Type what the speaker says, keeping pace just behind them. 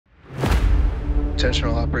Attention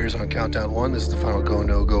all operators on countdown 1. This is the final go,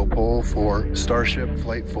 no go poll for Starship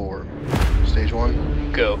Flight 4. Stage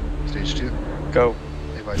 1. Go. Stage 2. Go.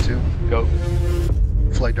 Levi 2. Go.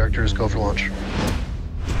 Flight directors, go for launch.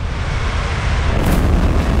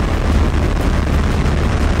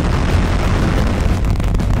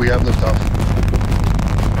 We have liftoff.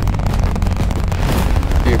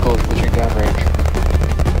 Vehicle is reaching downrange.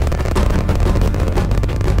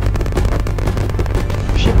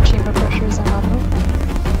 Ship chamber pressures are nominal.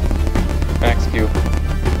 Max Q.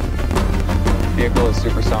 Vehicle is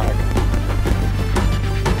supersonic.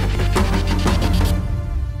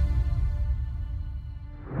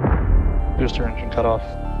 Booster engine cut off.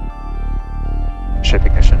 Ship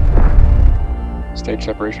ignition. Stage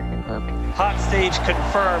separation confirmed. Hot stage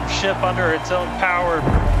confirmed. Ship under its own power.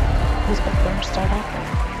 Who's been firm start up?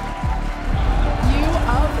 View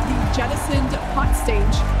of the jettisoned hot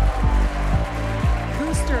stage.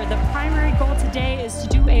 Booster, the primary goal today is to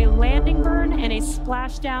do a landing burn and a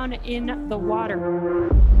splashdown in the water.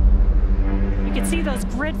 You can see those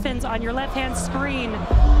grid fins on your left-hand screen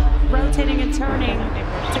rotating and turning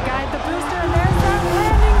to guide the booster, and there's that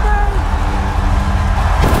landing burn!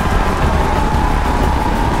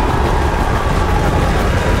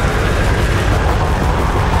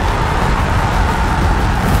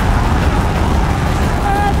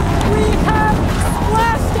 And we have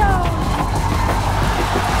splashdown!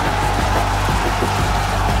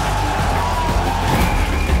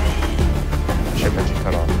 Ship engine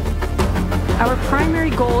cut off. Our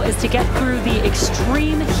primary goal is to get through the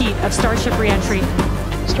extreme heat of Starship reentry.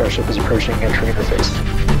 Starship is approaching entry interface.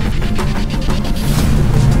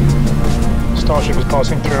 Starship is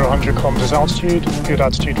passing through 100 kilometers altitude, good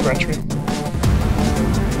altitude for entry.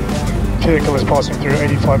 Vehicle is passing through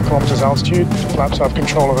 85 kilometers altitude, flaps have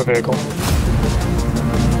control of the vehicle.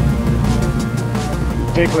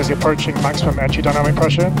 Vehicle is approaching maximum entry dynamic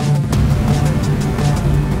pressure.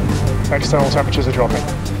 External temperatures are dropping.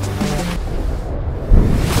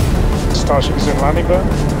 Starship is in landing burn.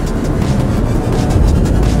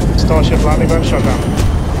 Starship landing burn shut down.